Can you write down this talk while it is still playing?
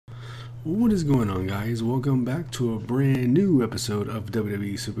What is going on, guys? Welcome back to a brand new episode of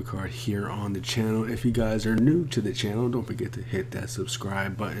WWE SUPERCARD here on the channel. If you guys are new to the channel, don't forget to hit that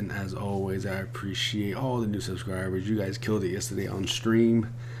subscribe button. As always, I appreciate all the new subscribers. You guys killed it yesterday on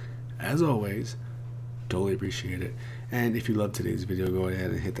stream. As always, totally appreciate it. And if you love today's video, go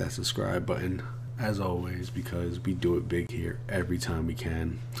ahead and hit that subscribe button, as always, because we do it big here every time we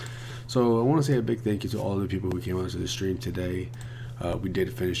can. So I want to say a big thank you to all the people who came onto the stream today. We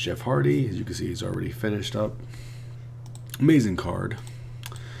did finish Jeff Hardy. As you can see, he's already finished up. Amazing card.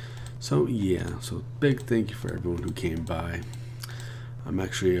 So yeah, so big thank you for everyone who came by. I'm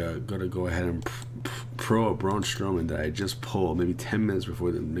actually gonna go ahead and pro a Braun Strowman that I just pulled maybe 10 minutes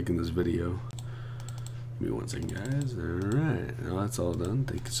before making this video. Give me one second, guys. Alright, now that's all done.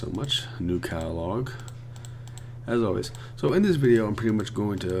 Thank you so much. New catalog, as always. So in this video, I'm pretty much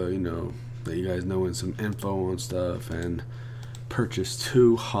going to, let you guys know some info on stuff and purchase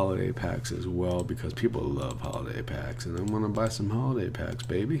 2 holiday packs as well, because people love holiday packs and I want to buy some holiday packs,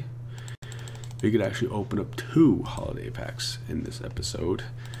 baby. We could actually open up 2 holiday packs in this episode.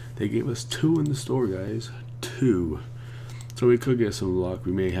 They gave us 2 in the store, guys. 2. So we could get some luck.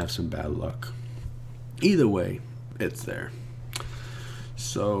 We may have some bad luck. Either way, it's there.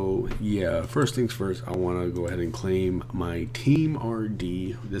 So yeah, first things first, I want to go ahead and claim my Team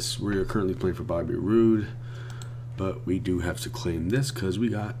RD. We're currently playing for Bobby Roode, but we do have to claim this because we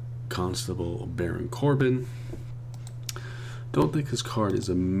got Constable Baron Corbin. Don't think his card is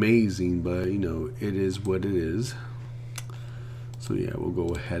amazing, but it is what it is. So yeah, we'll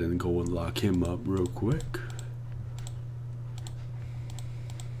go ahead and go and lock him up real quick.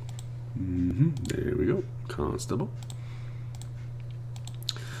 There we go, Constable.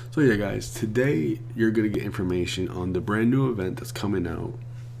 So yeah, guys, today you're gonna get information on the brand new event that's coming out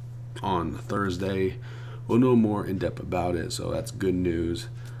on Thursday. We'll know more in depth about it, so that's good news.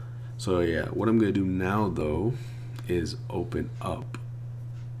 So yeah, what I'm gonna do now though is open up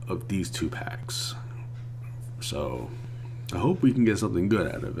of these 2 packs. So I hope we can get something good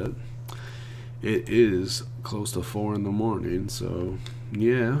out of it. It is close to 4 in the morning, so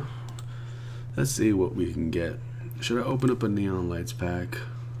yeah, let's see what we can get. Should I open up a Neon Lights pack?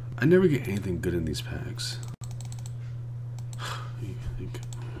 I never get anything good in these packs.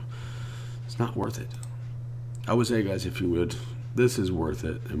 It's not worth it. I would say, guys, if you would, this is worth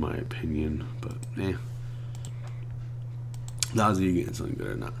it in my opinion, but not you getting something good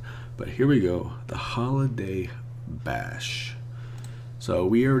or not. But here we go, the Holiday Bash. So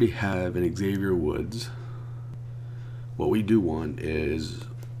we already have an Xavier Woods. What we do want is,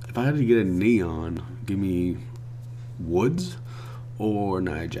 if I had to get a neon, give me Woods or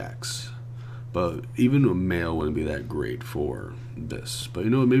Nia Jax. But even a male wouldn't be that great for this. But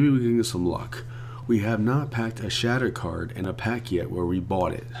maybe we can get some luck. We have not packed a Shatter card in a pack yet where we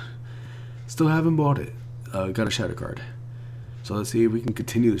bought it. Still haven't bought it. Got a Shatter card. So let's see if we can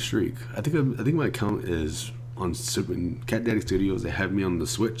continue the streak. I think my account is on Cat Daddy Studios. They have me on the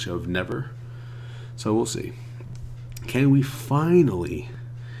Switch of never. So we'll see. Can we finally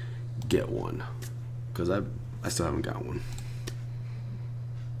get one? Because I still haven't got one.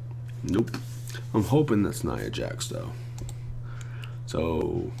 Nope. I'm hoping that's Nia Jax though.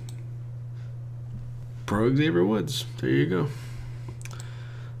 So Pro Xavier Woods, there you go.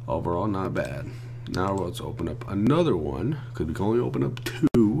 Overall, not bad. Now let's open up another one, because we can only open up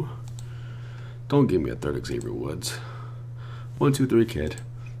 2. Don't give me a 3rd Xavier Woods. 1, 2, 3 kid.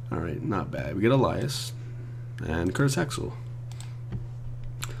 Alright, not bad. We get Elias and Curtis Axel.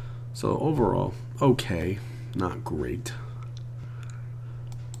 So overall, okay, not great.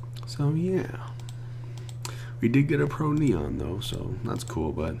 So yeah, we did get a Pro Neon though, so that's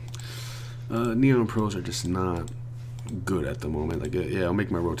cool, but Neon Pros are just not good at the moment. Like, yeah, I'll make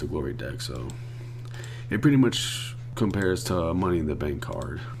my Road to Glory deck, so it pretty much compares to a Money in the Bank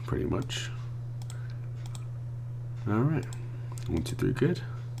card, pretty much. Alright, 1, 2, 3 good.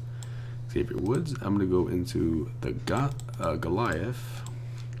 Xavier Woods. I'm gonna go into the Goliath.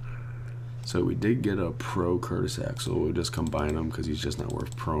 So we did get a Pro Curtis Axel. We'll just combine them because he's just not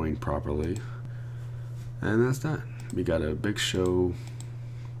worth proing properly. And that's that. We got a Big Show.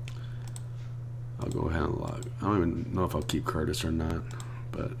 I'll go ahead and log. I don't even know if I'll keep Curtis or not,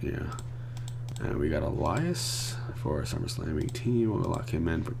 but yeah. And we got Elias for our SummerSlam 18. We'll lock him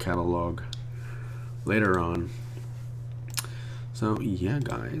in for catalog later on. So yeah,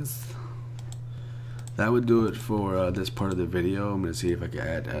 guys, that would do it for this part of the video. I'm gonna see if I can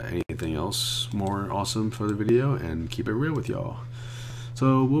add anything else more awesome for the video and keep it real with y'all.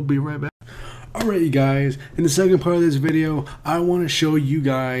 So we'll be right back. Alright, you guys, in the second part of this video, I want to show you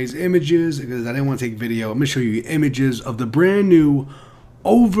guys images, because I didn't want to take video. I'm going to show you images of the brand new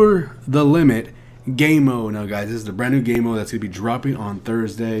over the limit game mode. Now, guys, this is the brand new game mode that's going to be dropping on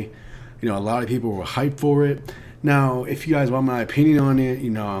Thursday. You know, a lot of people were hyped for it. Now, if you guys want my opinion on it, you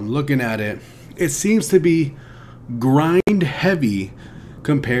know, I'm looking at it. It seems to be grind heavy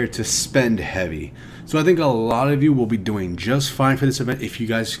compared to spend heavy. So I think a lot of you will be doing just fine for this event if you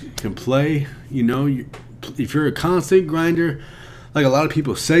guys can play. You know, if you're a constant grinder, like a lot of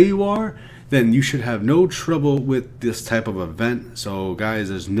people say you are, then you should have no trouble with this type of event. So guys,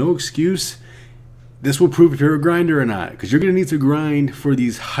 there's no excuse. This will prove if you're a grinder or not, because you're going to need to grind for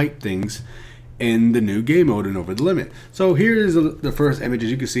these hype things in the new game mode and over the limit. So here's the first image.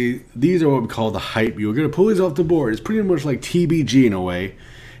 As you can see, these are what we call the hype. You're going to pull these off the board. It's pretty much like TBG in a way,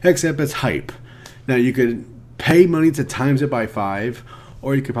 except it's hype. Now you could pay money to times it by 5,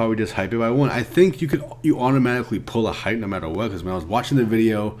 or you could probably just hype it by 1. I think you automatically pull a hype no matter what, because when I was watching the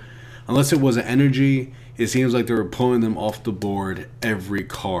video, unless it was an energy, it seems like they were pulling them off the board every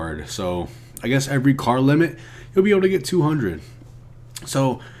card. So I guess every card limit, you'll be able to get 200.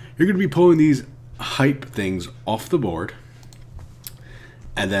 So you're going to be pulling these hype things off the board,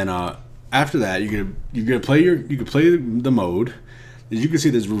 and then after that, you're gonna play the mode. As you can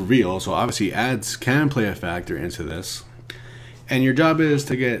see, there's reveal. So obviously, ads can play a factor into this, and your job is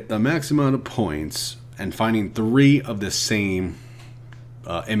to get the max amount of points and finding 3 of the same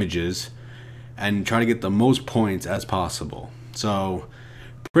images, and try to get the most points as possible. So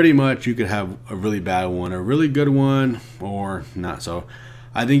pretty much, you could have a really bad one, a really good one, or not. So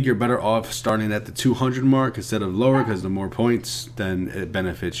I think you're better off starting at the 200 mark instead of lower, because the more points, then it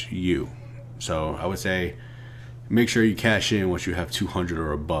benefits you. So I would say make sure you cash in once you have 200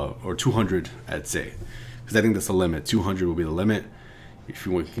 or above, or 200 I'd say, because I think that's the limit. 200 will be the limit. If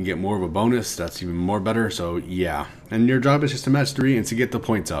you can get more of a bonus, that's even more better. So yeah, and your job is just to match 3 and to get the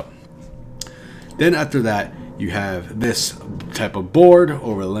points up. Then after that, you have this type of board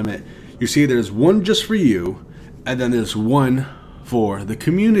over the limit. You see there's one just for you, and then there's one for the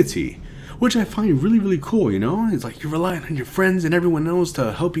community, which I find really, really cool. You know, it's like you're relying on your friends and everyone else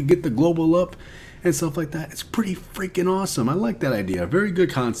to help you get the global up and stuff like that. It's pretty freaking awesome. I like that idea. Very good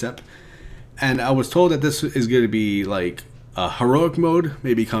concept. And I was told that this is going to be like a heroic mode,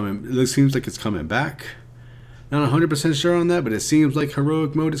 maybe coming. It seems like it's coming back. Not 100% sure on that, but it seems like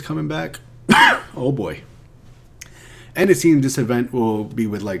heroic mode is coming back. Oh boy. And it seems this event will be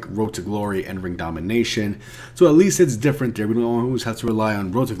with like Road to Glory and Ring Domination. So at least it's different there. We don't always have to rely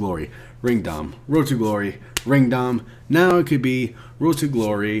on Road to Glory, Ring Dom, Road to Glory, Ring Dom. Now it could be Road to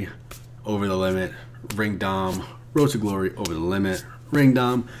Glory, over the limit, Ring Dom, Road to Glory, over the limit, Ring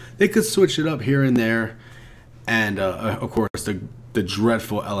Dom. They could switch it up here and there. And of course the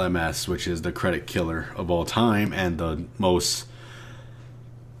dreadful LMS, which is the credit killer of all time, and the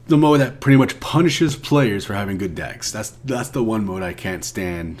mode that pretty much punishes players for having good decks. That's the one mode I can't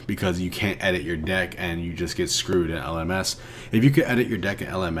stand, because you can't edit your deck and you just get screwed in LMS. If you could edit your deck in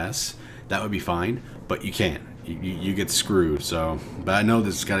LMS, that would be fine, but you can't. You get screwed. So, but I know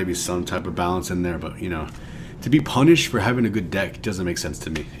there's got to be some type of balance in there. But you know, to be punished for having a good deck doesn't make sense to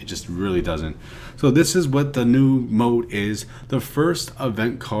me. It just really doesn't. So this is what the new mode is. The first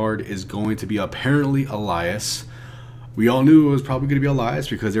event card is going to be apparently Elias. We all knew it was probably going to be Elias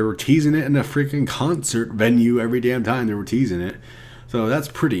because they were teasing it in a freaking concert venue every damn time they were teasing it. So that's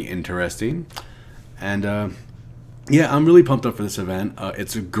pretty interesting. And yeah, I'm really pumped up for this event.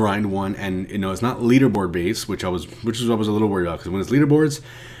 It's a grind one, and you know, it's not leaderboard based, which is what I was a little worried about, because when it's leaderboards,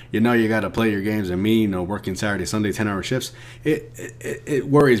 you know, you got to play your games, and me, you know, working Saturday, Sunday, 10-hour shifts, it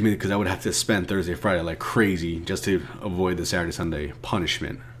worries me, because I would have to spend Thursday, Friday like crazy just to avoid the Saturday, Sunday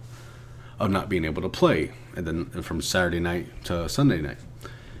punishment of not being able to play, and then from Saturday night to Sunday night.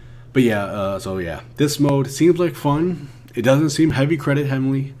 But yeah, so yeah, this mode seems like fun. It doesn't seem heavy credit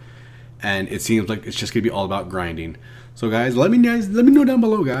heavily, and it seems like it's just gonna be all about grinding. So guys, let me know down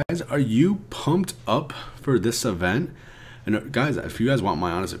below, guys. Are you pumped up for this event? And guys, if you guys want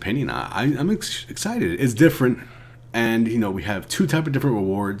my honest opinion, I'm excited. It's different, and you know, we have 2 types of different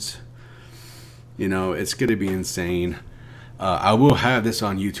rewards. You know, it's gonna be insane. I will have this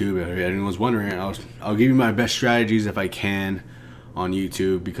on YouTube. If anyone's wondering, I'll give you my best strategies if I can on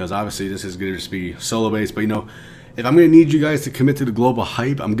YouTube, because obviously this is going to just be solo based. But you know, if I'm going to need you guys to commit to the global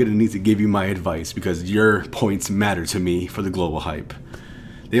hype, I'm going to need to give you my advice, because your points matter to me for the global hype.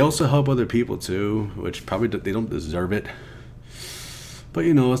 They also help other people too, which probably they don't deserve it. But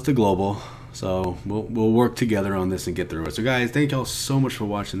you know, it's the global. So we'll work together on this and get through it. So guys, thank y'all so much for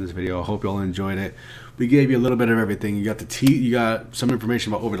watching this video. I hope y'all enjoyed it. We gave you a little bit of everything. You got you got some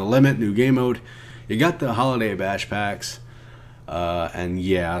information about Over the Limit, new game mode. You got the holiday bash packs. And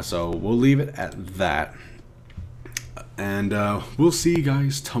yeah, so we'll leave it at that. And we'll see you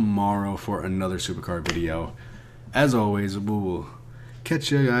guys tomorrow for another SuperCard video. As always, we will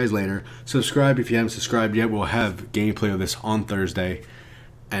catch you guys later. Subscribe if you haven't subscribed yet. We'll have gameplay of this on Thursday.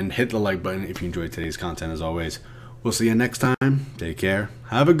 And hit the like button if you enjoyed today's content as always. We'll see you next time. Take care.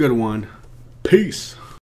 Have a good one. Peace.